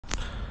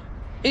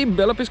E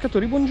bella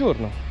pescatori,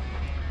 buongiorno.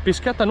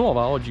 Pescata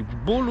nuova oggi,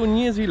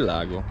 bolognesi il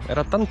lago.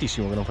 Era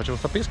tantissimo che non facevo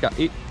sta pesca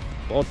e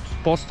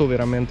posto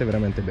veramente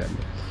bello.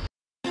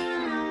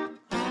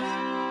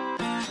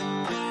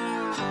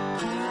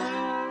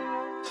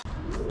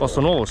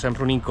 Posto nuovo,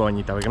 sempre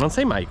un'incognita, perché non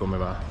sai mai come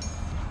va.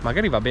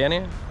 Magari va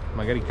bene,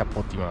 magari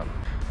cappotti male.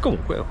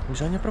 Comunque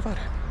bisogna provare.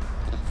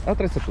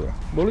 Attrezzatura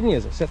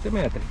bolognese 7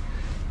 metri,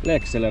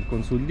 l'exeler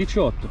con sul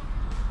 18,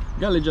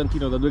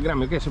 galleggiantino da 2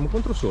 grammi. Ok, siamo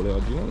contro sole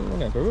oggi,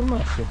 non è proprio il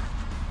massimo.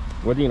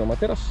 Guadino,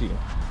 materassino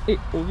e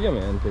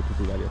ovviamente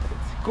tutti i vari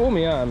attrezzi.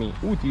 Come ami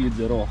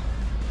utilizzerò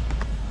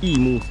i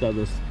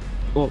mustard,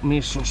 ho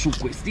messo su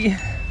questi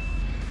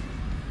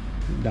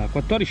da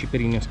 14 per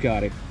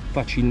innescare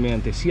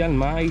facilmente sia il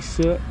mais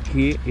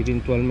che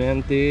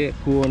eventualmente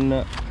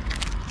con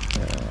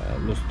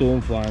lo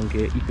stonfo anche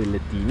i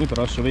pellettini.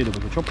 Però adesso vedo,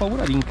 perché ho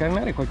paura di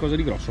incarnare qualcosa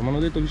di grosso. Mi hanno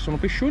detto che ci sono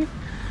pescioni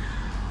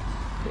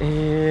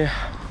e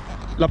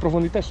la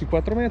profondità è sui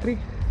 4 metri,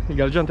 il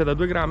galleggiante da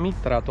 2 grammi,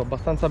 tratto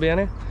abbastanza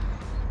bene.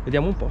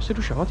 Vediamo un po' se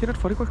riusciamo a tirare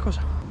fuori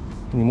qualcosa.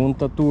 Quindi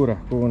montatura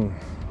con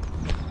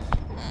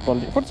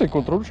pallini, forse il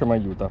controluce mi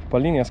aiuta,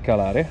 pallini a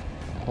scalare.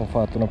 Ho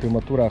fatto una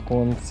piumatura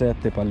con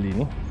 7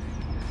 pallini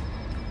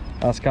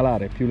a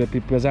scalare, più le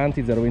più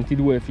pesanti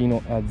 0,22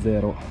 fino a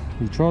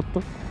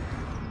 0,18,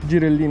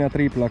 girellina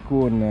tripla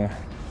con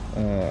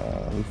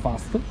il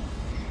fast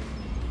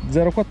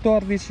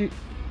 0,14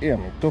 e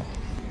ammetto.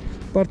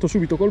 Parto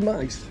subito col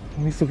mais,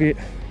 visto che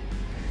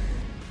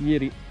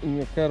ieri il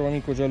mio caro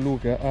amico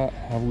Gianluca ha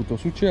avuto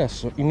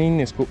successo. Ne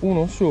innesco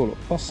uno solo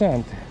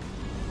passante,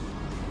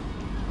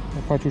 lo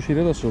faccio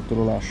uscire da sotto e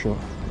lo lascio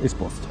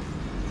esposto.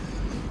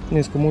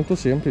 Innesco molto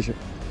semplice,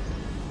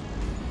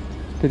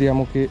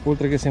 speriamo che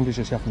oltre che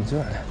semplice sia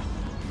funzionale.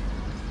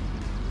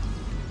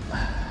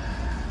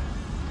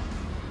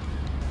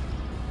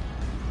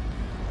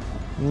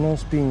 Non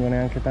spingo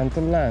neanche tanto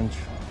il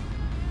lancio.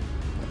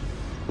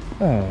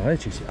 E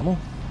ci siamo.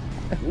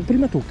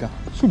 Prima tocca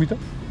subito.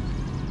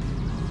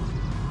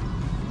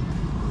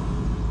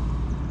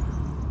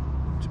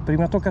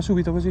 Prima tocca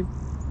subito così.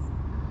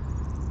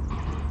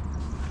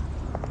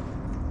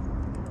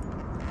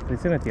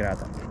 Attenzione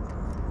tirata.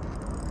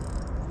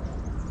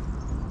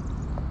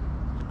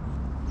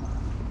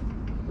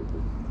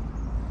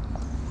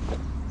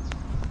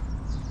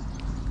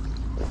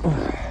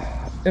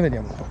 E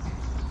vediamo un po'.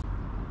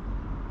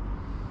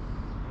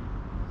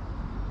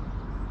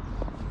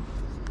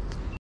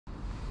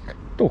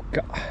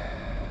 Tocca.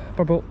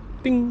 Proprio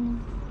ting,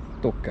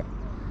 tocca.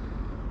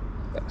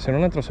 Se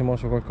non altro si è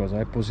mosso qualcosa,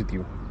 è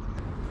positivo.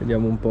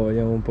 Vediamo un po',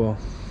 vediamo un po'.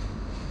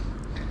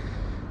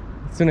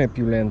 L'azione è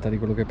più lenta di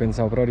quello che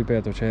pensavo, però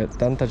ripeto, c'è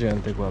tanta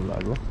gente qua al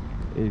lago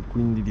e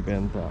quindi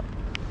diventa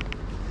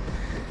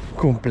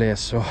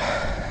complesso,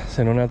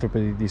 se non altro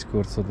per il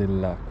discorso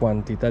della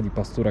quantità di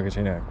pastura che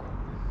ce n'è qua.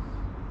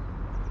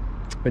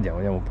 Vediamo,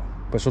 vediamo un po'.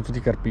 Poi sono tutti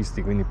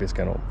carpisti, quindi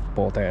pescano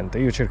potente.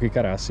 Io cerco i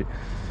carassi,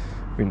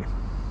 quindi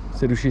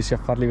se riuscissi a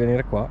farli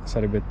venire qua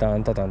sarebbe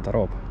tanta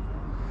roba,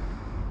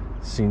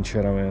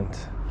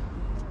 sinceramente.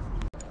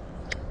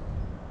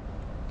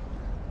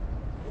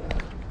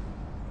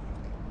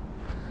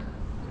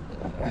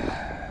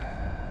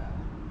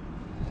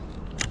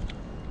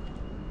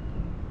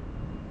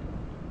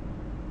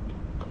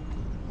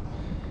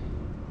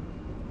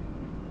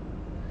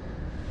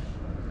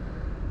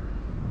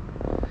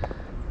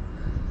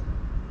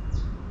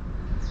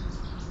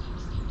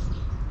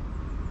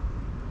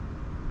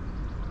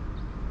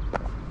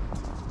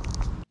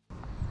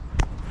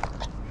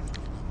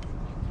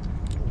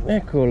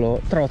 Eccolo,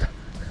 trota.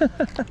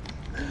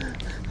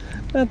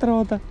 La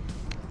trota.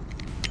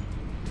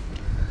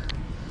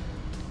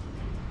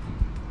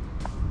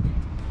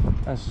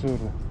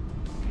 Assurdo.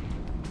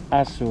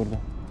 Assurdo.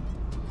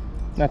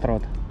 Una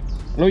trota.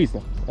 L'ho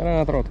visto, era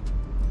una trota.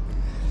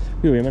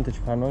 Qui ovviamente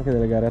ci fanno anche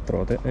delle gare a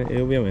trote e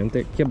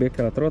ovviamente chi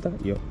becca la trota?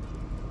 Io.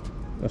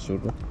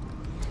 Assurdo.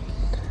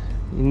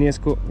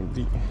 Innesco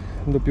di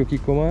doppio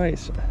chicco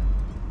mais.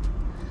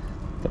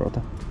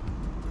 Trota.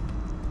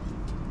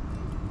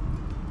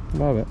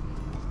 Vabbè.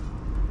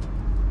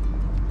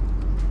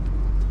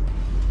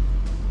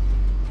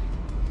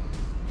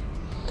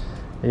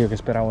 E io che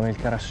speravo nel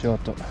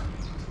carassiotto.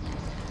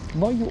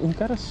 Voglio un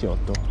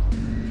carassiotto.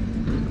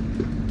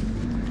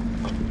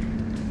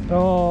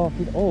 Oh,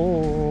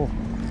 oh,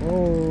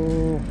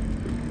 oh,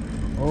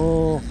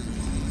 oh.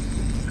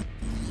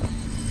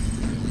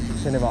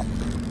 Se ne va.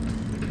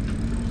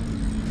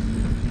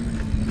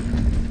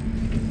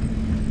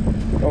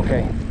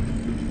 Ok.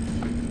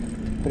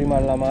 Prima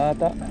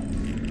allamata.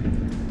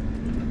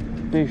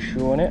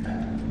 Pescione,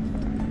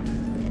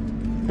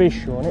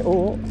 pescione,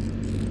 oh,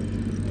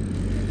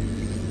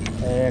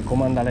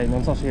 comanda lei,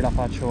 non so se la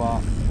faccio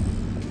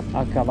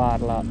a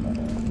cavarla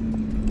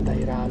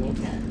dai rami.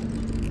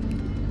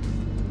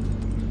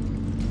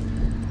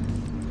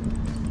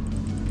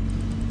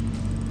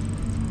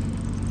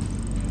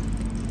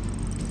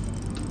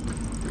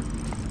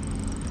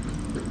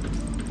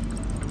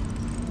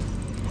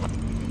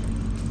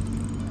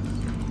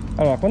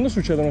 Allora, quando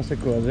succedono queste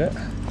cose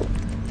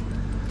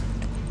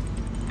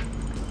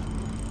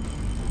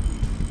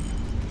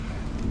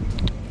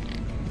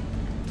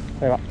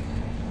E va.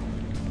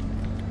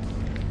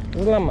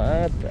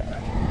 Slamata.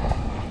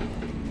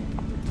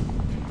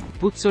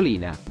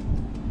 Puzzolina.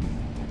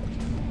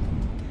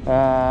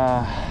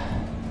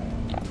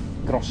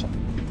 Grossa.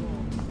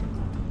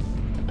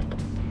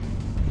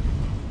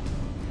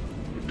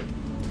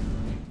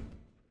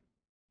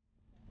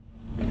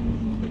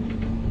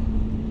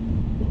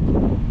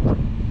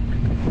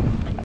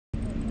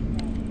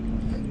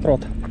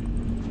 Trota.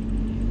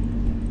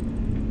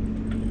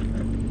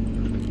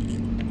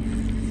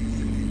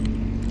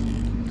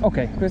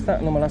 Ok, questa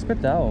non me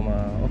l'aspettavo,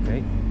 ma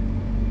ok.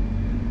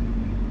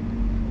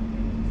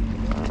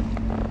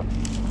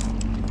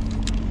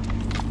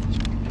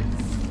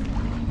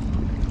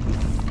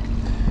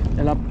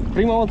 È la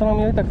prima volta nella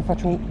mia vita che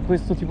faccio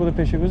questo tipo di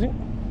pesce così.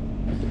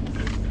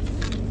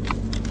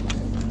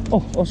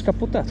 Oh, ho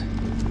scappottato.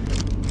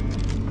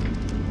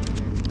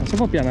 Ma si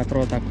può piana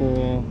trota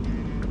con...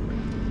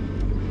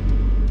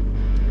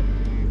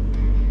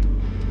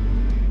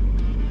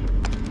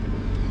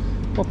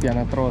 un po'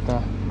 piana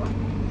trota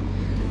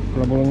con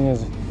la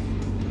bolognese,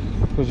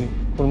 così,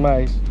 col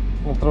mais,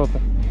 una trota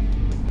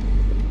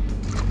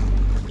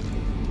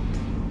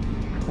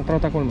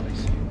col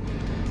mais,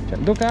 cioè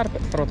 2 carpe,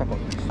 trota col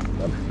mais.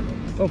 Vabbè.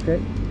 Ok,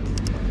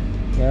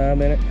 va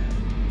bene.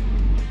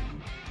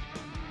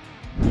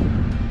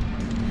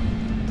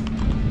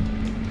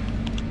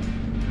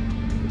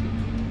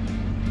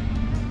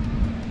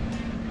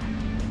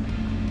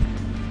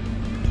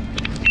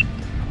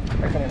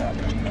 Eccone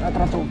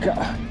un'altra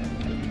tocca.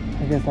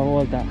 Perché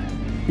stavolta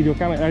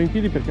videocamera in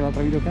piedi, perché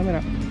l'altra videocamera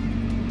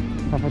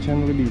sta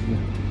facendo le business.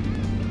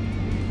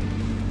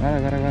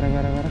 Guarda.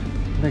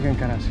 Dai che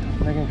incarassio.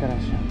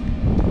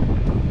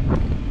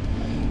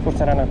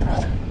 Forse era una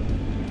trota.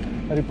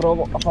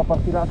 Riprovo a far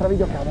partire l'altra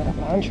videocamera.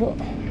 Lancio,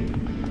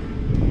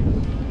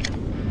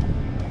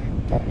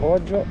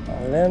 appoggio,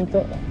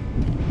 allento.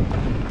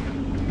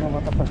 Non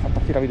vado a far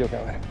partire la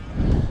videocamera.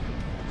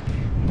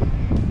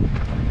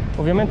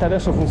 Ovviamente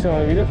adesso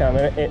funzionano le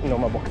videocamere e non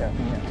mi ha boccato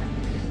niente.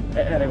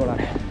 È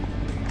regolare.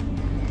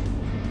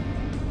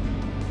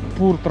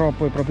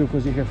 Purtroppo è proprio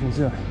così che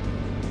funziona.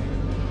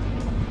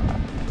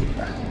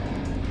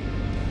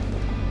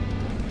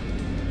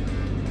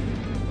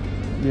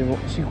 Devo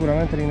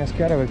sicuramente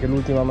rinnescare perché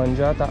l'ultima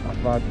mangiata ha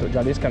fatto,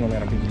 già l'esca non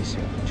era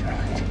bellissima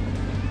sinceramente,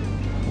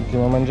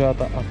 l'ultima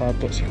mangiata ha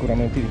fatto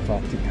sicuramente i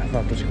difatti, ha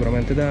fatto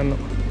sicuramente danno.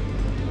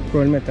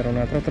 Probabilmente era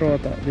un'altra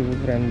trota. Devo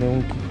prendere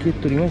un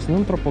chicchetto di mais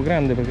non troppo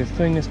grande perché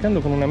sto innescando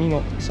con un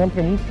amino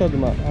sempre mustard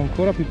ma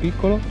ancora più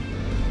piccolo.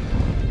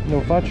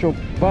 Lo faccio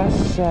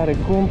passare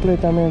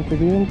completamente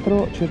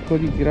dentro, cerco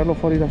di tirarlo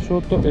fuori da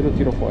sotto e lo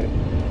tiro fuori.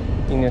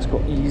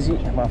 Innesco easy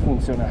ma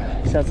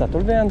funzionale. Si è alzato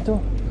il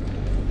vento,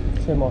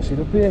 si è mossi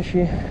due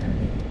pesci,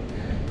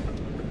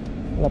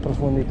 la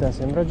profondità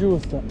sembra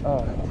giusta.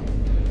 Avanti.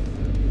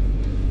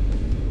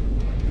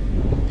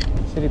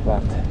 Si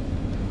riparte.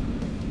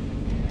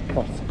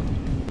 Forza.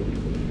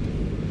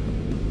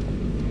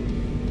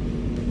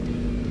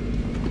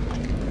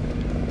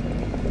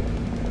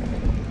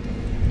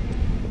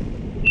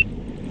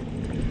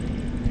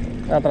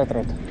 Altra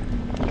trota.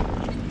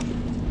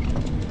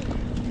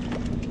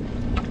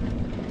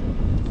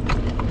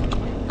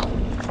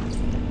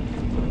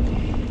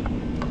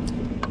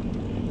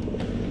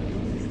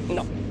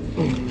 No.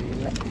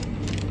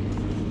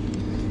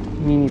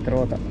 Mini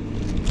trota.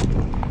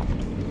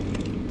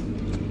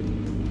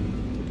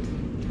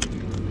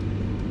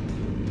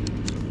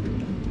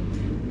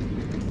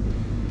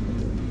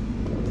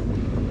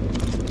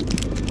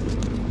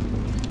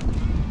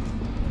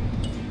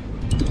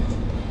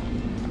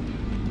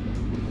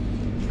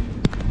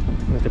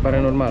 Ti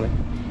pare normale?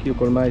 Che io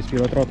col mais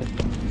filo a trote?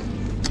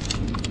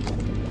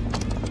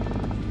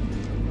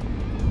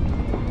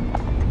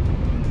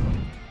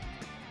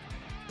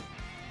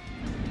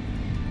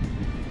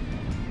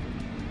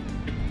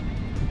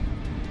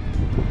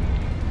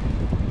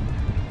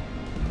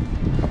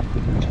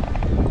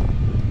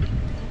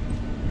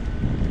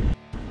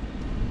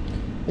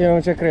 Io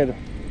non ci credo.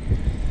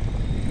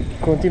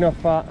 Continuo a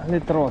fare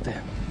le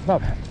trote.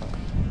 Vabbè.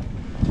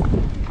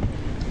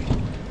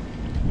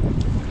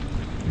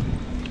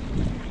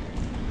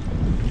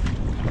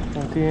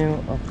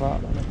 Continuo a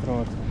fare le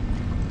trote.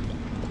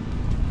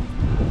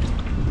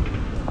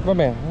 Va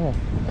bene,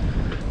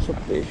 so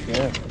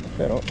pesce,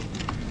 però.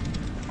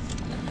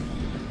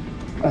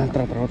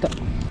 Altra trota.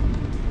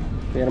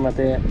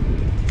 Fermate.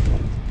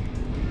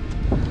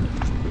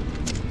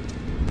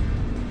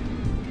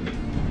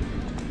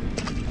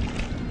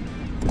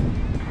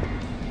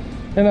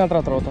 E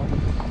un'altra trota.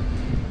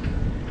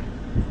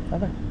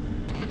 Vabbè.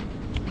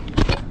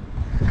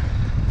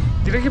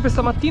 Direi che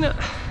questa mattina,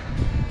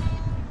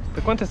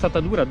 per quanto è stata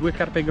dura, 2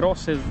 carpe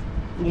grosse,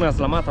 una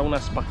slamata, una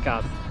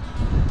spaccata.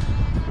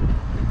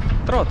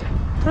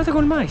 Trote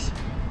col mais.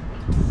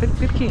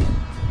 Perché?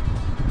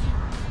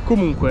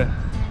 Comunque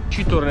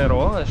ci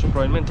tornerò, adesso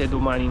probabilmente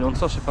domani, non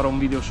so se farò un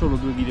video solo o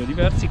 2 video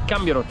diversi,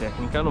 cambierò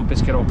tecnica, non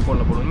pescherò con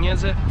la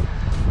bolognese,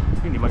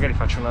 quindi magari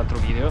faccio un altro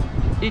video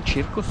e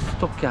cerco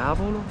sto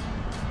cavolo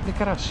le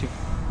carassio.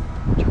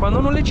 Cioè, quando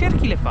non le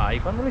cerchi le fai,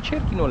 quando le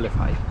cerchi non le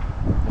fai.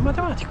 È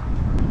matematico.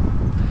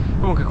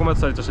 Comunque, come al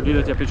solito, se il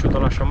video ti è piaciuto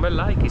lascia un bel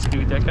like,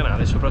 iscriviti al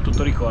canale e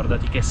soprattutto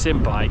ricordati che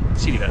Senpai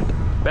si diverte.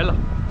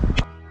 Bella!